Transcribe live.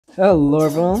Hello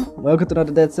everyone, welcome to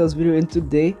another Dead Cells video, and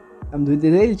today I'm doing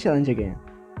the daily challenge again.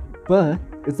 But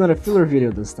it's not a filler video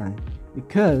this time,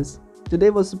 because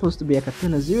today was supposed to be a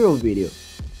Katana Zero video,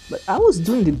 but I was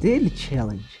doing the daily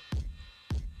challenge.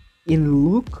 And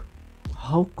look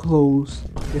how close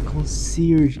the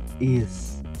concierge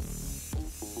is.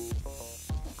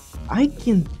 I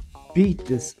can beat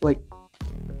this, like,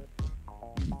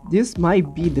 this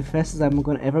might be the fastest I'm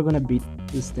ever gonna beat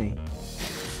this thing.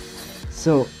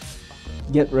 So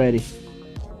get ready,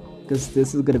 because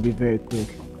this is gonna be very quick.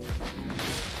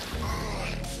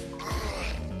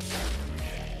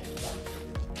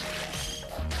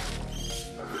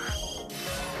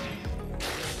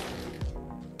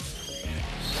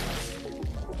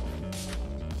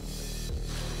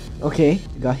 Okay,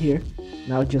 got here.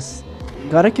 Now just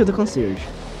gotta kill the concierge.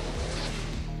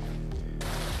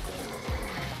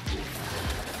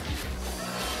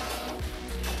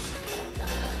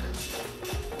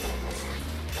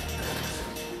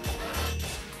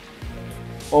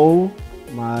 Oh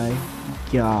my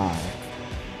god.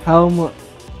 How much?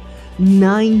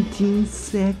 19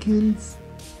 seconds?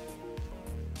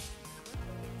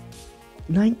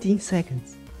 19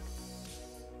 seconds.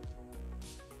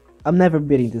 I'm never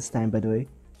beating this time, by the way.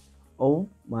 Oh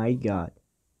my god.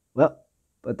 Well,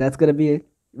 but that's gonna be it.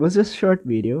 It was just a short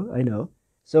video, I know.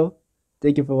 So,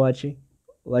 thank you for watching.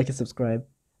 Like and subscribe.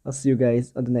 I'll see you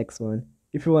guys on the next one.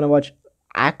 If you wanna watch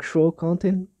actual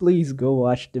content, please go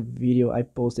watch the video I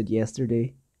posted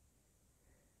yesterday.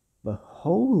 But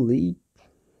holy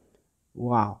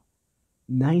wow,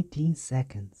 19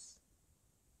 seconds.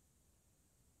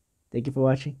 Thank you for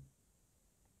watching.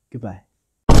 Goodbye.